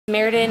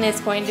Meriden is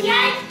going to be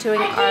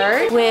doing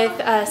art with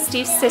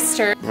Steve's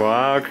sister.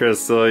 Wow,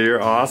 Krystal,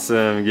 you're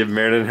awesome. Give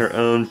Meriden her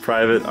own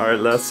private art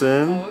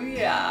lesson. Oh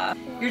yeah.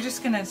 You're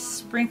just gonna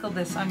sprinkle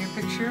this on your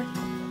picture,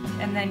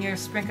 and then you're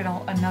sprinkling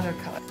another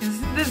color.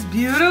 Isn't this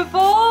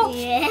beautiful?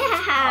 Yeah.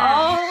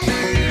 Oh.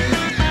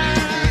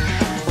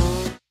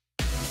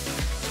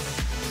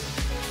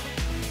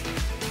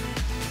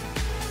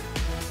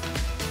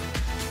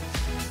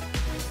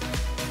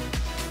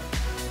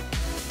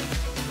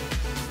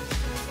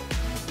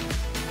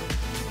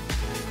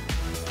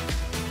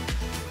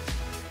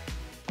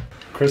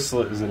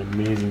 Krystal is an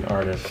amazing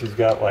artist. She's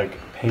got like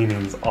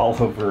paintings all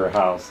over her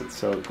house. It's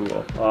so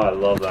cool. Oh, I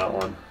love that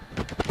one.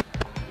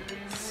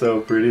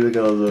 So pretty. Look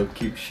at all those little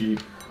cute sheep.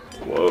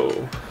 Whoa.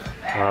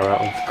 Wow, that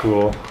one's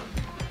cool.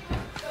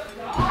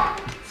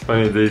 It's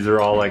funny, these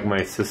are all like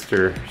my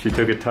sister. She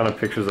took a ton of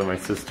pictures of my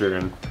sister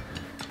and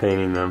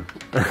painting them.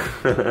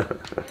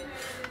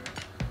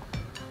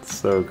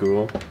 So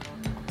cool.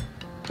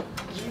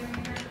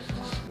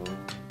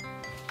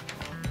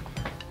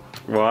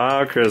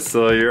 Wow,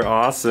 Krystal, you're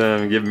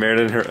awesome. Give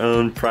Meriden her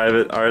own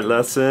private art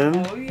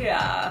lesson. Oh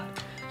yeah.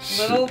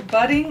 Little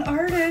budding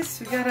artist.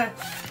 We gotta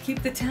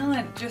keep the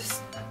talent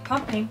just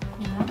pumping,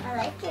 you know? I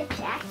like your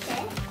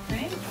jacket.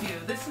 Thank you.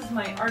 This is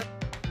my art.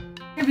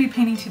 I'm gonna be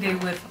painting today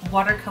with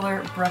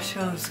watercolor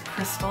Brusho's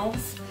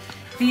Krystals.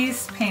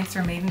 These paints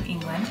are made in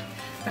England.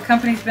 The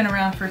company's been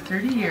around for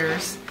 30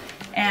 years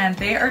and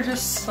they are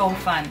just so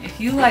fun. If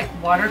you like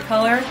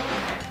watercolor,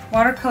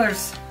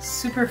 watercolor's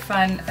super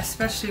fun,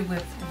 especially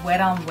with wet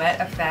on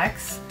wet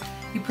effects.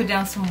 You put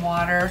down some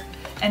water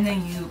and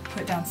then you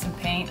put down some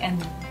paint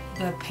and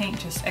the paint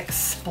just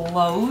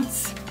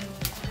explodes.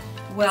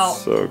 Well,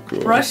 so cool.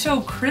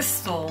 Brusho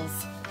Krystals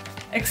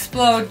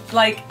explode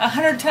like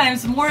 100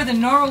 times more than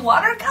normal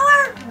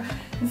watercolor.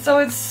 And so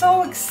it's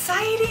so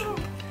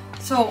exciting.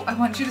 So I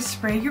want you to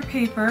spray your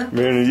paper.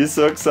 Man, are you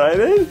so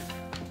excited?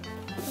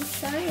 I'm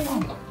sorry.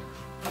 Oh.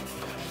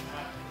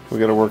 We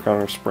gotta work on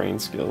our spraying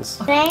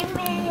skills. Can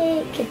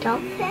I make a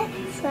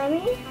dolphin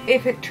swimming?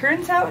 If it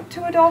turns out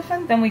to a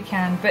dolphin, then we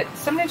can. But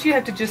sometimes you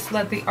have to just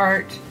let the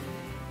art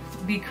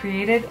be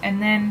created, and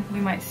then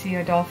we might see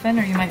a dolphin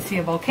or you might see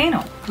a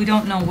volcano. We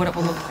don't know what it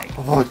will look like.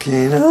 A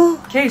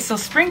volcano? Okay, so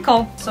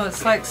sprinkle. So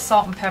it's like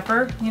salt and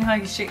pepper. You know how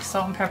you shake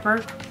salt and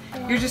pepper?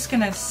 You're just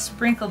gonna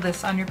sprinkle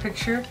this on your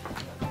picture,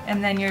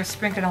 and then you're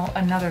sprinkling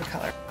another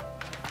color.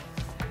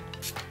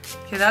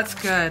 Okay, that's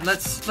good.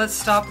 Let's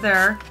stop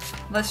there.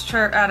 Let's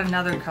try add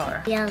another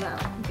color. Yellow.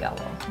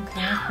 Yellow.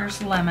 Okay,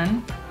 here's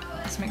lemon.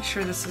 Let's make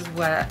sure this is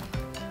wet.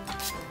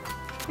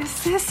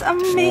 Is this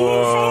amazing?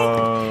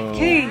 Whoa.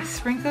 Okay,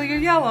 sprinkle your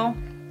yellow.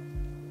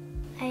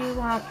 I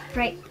want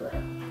bright blue.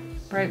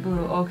 Bright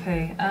blue,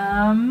 okay.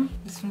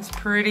 This one's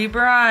pretty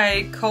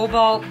bright.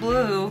 Cobalt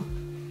blue.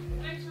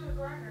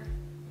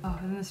 Oh,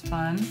 isn't this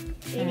fun?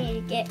 We need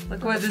to get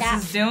Look what this that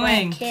is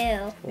doing. one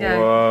too. Yeah.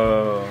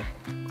 Whoa.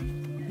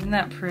 Isn't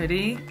that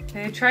pretty?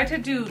 Okay, try to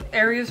do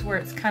areas where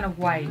it's kind of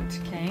white,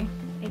 okay?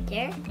 Right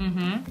there?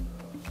 Mm-hmm.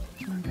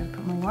 I gotta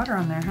put more water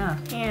on there, huh?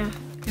 Yeah.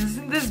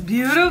 Isn't this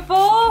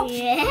beautiful?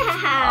 Yeah.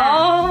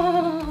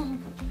 Oh,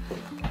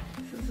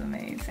 this is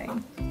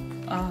amazing.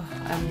 Oh,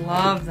 I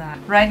love that.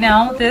 Right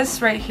now,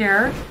 this right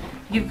here,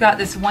 you've got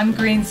this one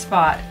green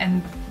spot,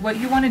 and what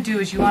you want to do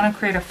is you want to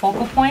create a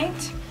focal point.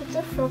 What's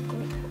a focal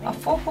point? A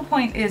focal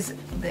point is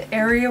the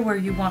area where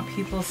you want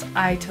people's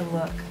eye to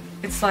look.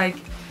 It's like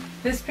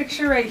this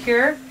picture right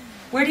here.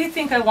 Where do you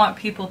think I want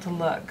people to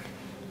look?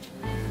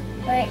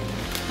 Right.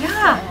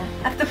 Yeah,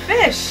 at the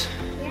fish.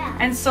 Yeah.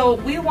 And so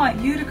we want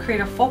you to create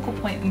a focal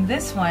point in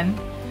this one.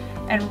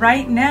 And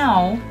right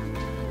now,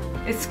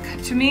 it's,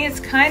 to me, it's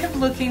kind of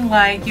looking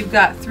like you've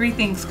got three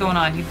things going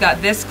on. You've got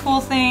this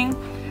cool thing,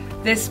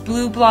 this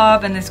blue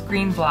blob, and this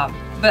green blob.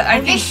 But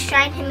I'm just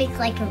trying to make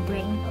like a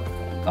rainbow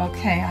thing.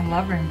 Okay, I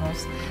love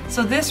rainbows.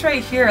 So this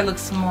right here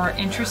looks more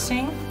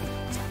interesting.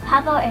 How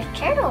about a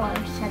turtle or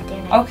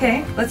something?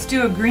 Okay, let's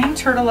do a green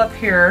turtle up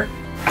here,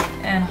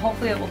 and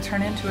hopefully it will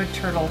turn into a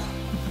turtle.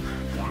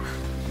 Yeah.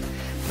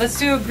 Let's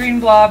do a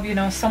green blob, you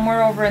know,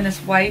 somewhere over in this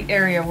white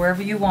area,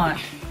 wherever you want.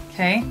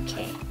 Okay?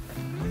 Okay.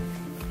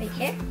 Right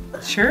here?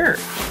 Sure.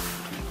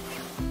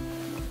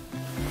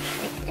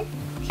 Like this?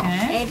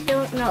 Okay. I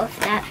don't know if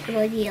that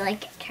would be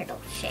like a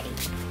turtle shape.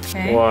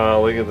 Okay.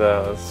 Wow, look at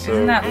that. That's so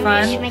Isn't that cool.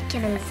 fun? I should make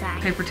it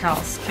inside. Paper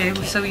towels. Okay,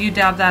 so you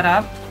dab that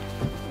up.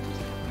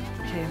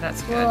 Okay,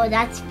 that's good. Whoa,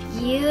 that's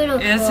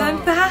beautiful.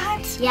 Isn't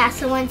that? Yeah,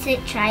 so once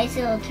it tries,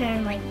 it'll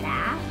turn like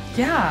that.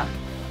 Yeah,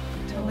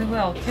 totally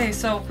will. Okay,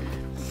 so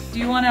do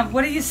you want to,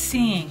 what are you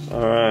seeing?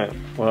 All right,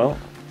 well,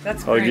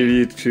 That's I'll great. give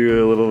you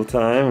two a little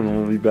time and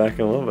we'll be back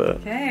in a little bit.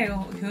 Okay,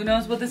 well, who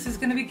knows what this is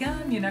going to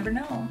become? You never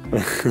know.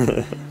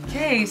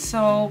 Okay,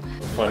 so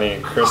Funny,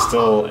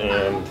 Krystal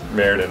and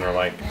Meriden are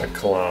like a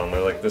clone.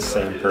 They're like the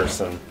same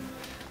person.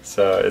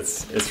 So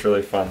it's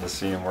really fun to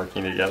see them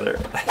working together.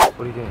 What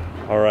are you doing?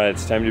 All right,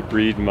 it's time to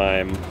breed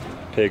my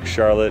pig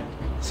Charlotte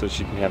so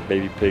she can have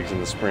baby pigs in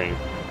the spring.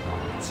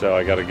 So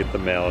I got to get the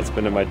male. It's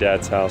been at my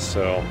dad's house.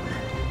 So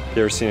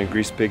you ever seen a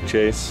grease pig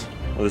chase?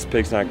 Well, this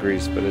pig's not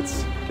greased, but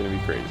it's gonna be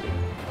crazy.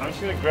 I'm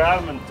just gonna grab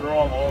them and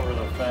throw them over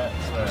the fence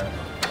there.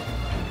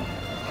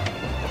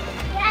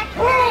 That's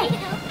right.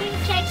 Help me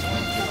catch me.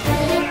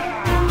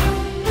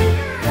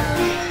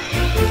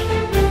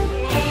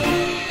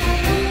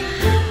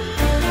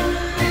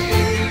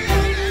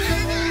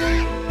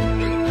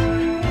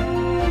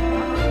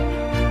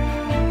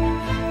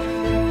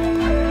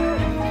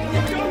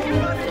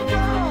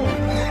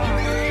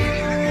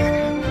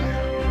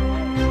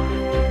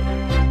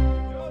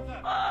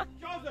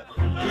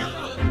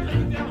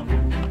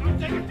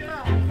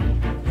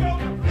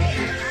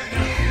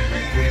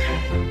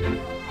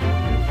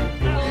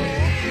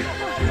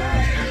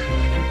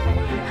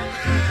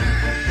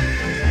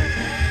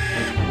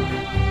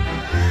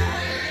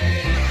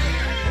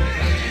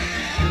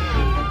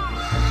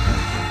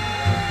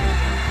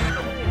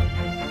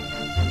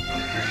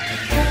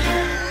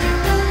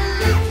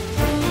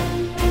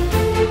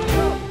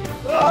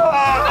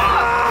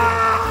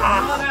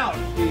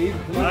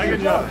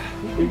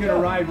 You gonna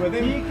ride with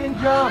him? He can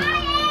jump.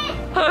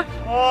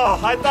 Oh,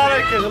 I thought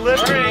I could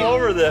lift him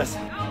over this.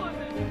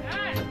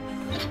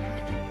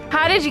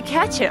 How did you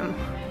catch him?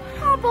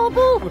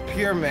 Up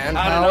here, man.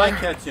 How did I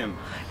catch him?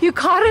 You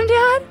caught him,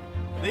 Dad?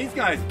 These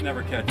guys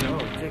never catch him.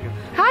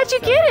 How'd you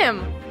get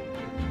him?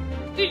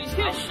 Dude, you just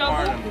get a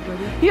shovel?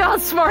 You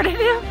outsmarted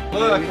him?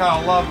 Look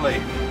how lovely.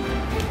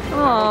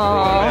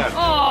 Aww.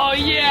 Oh,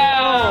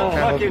 yeah.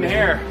 Fucking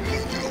hair.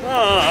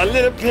 Oh, a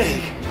little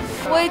pig.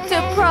 What's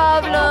the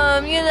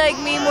problem? You like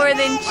me more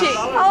than Chick.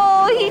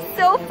 Oh, he's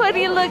so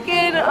funny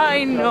looking.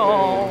 I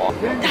know.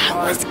 That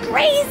was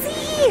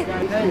crazy.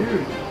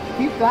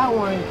 Keep that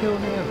one and kill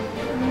him.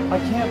 I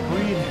can't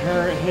breed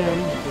him.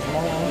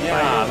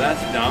 Yeah,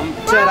 that's dumb.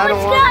 Said I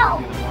don't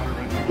want.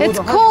 Let's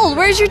go. It's cold.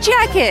 Where's your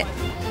jacket?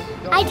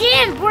 I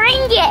didn't bring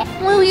it.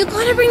 Well, you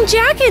gotta bring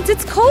jackets.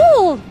 It's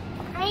cold.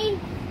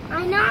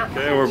 I'm not.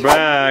 Okay, we're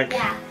back.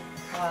 Yeah.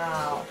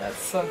 Wow, that's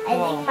so I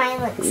cool. think mine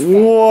looks good.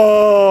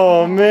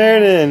 Whoa,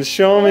 Meriden,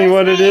 show me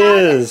what it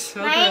is. So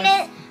Mine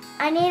good. is,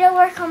 I need to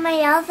work on my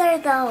other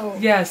though.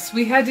 Yes,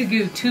 we had to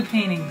do 2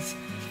 paintings.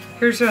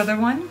 Here's the other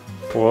one.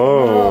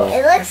 Whoa.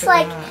 It looks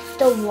like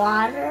the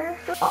water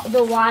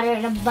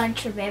and a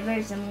bunch of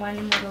rivers and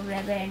one little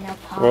river and a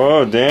pond.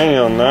 Whoa,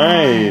 Daniel,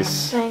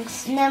 nice.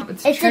 Thanks. No,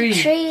 It's it's a a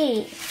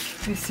tree.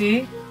 You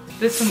see?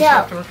 This one's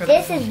have to So, look at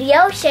this is the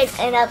ocean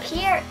and up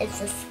here it's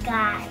the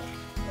sky.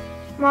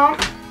 Mom,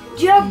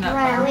 do you have No.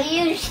 brown? We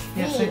use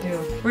Yes, I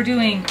do. We're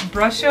doing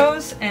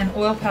brushos and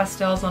oil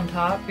pastels on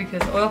top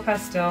because oil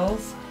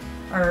pastels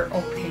are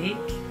opaque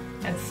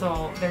and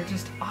so they're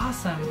just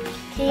awesome.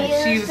 Can Like, you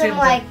she use was them able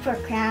to- like for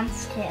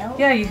crayons too?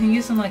 Yeah, you can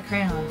use them like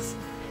crayons.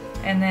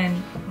 And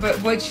then, but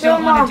what you So,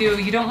 don't want Mom, to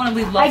do, you don't want to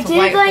leave I lots of did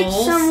white like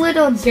holes. some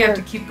little So you have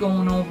to dirt. keep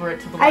going over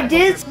it till the I white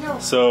did. holes No.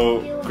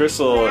 So,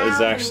 Krystal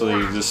is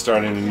actually just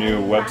starting a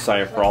new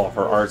website for all of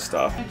her art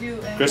stuff.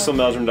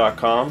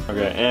 KrystalMeldrum.com.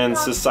 Okay, and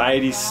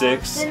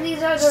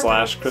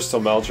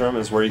Society6/KrystalMeldrum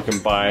is where you can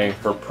buy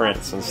her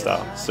prints and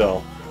stuff.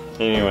 So,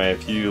 anyway,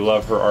 if you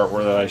love her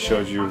artwork that I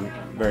showed you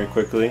very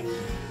quickly,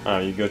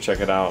 you go check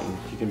it out and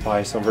you can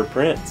buy some of her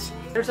prints.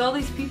 There's all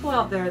these people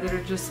out there that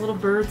are just little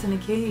birds in a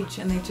cage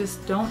and they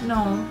just don't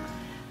know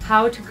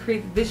how to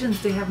create the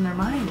visions they have in their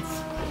minds.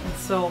 And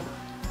so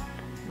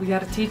we got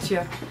to teach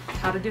you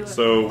how to do it.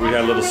 So, we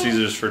had Little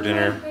Caesars for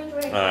dinner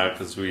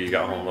because we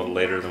got home a little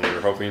later than we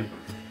were hoping.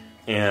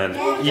 And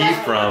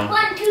Ephraim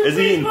is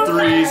eating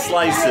 3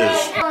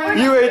 slices.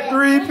 You ate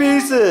 3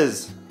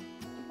 pieces!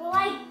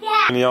 Like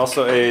that. And he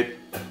also ate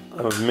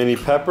a mini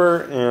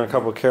pepper and a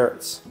couple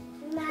carrots.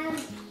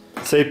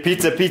 Say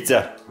pizza,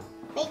 pizza.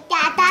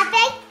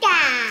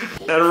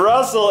 And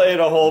Russell ate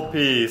a whole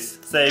piece.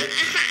 Say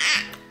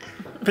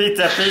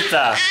pizza,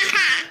 pizza.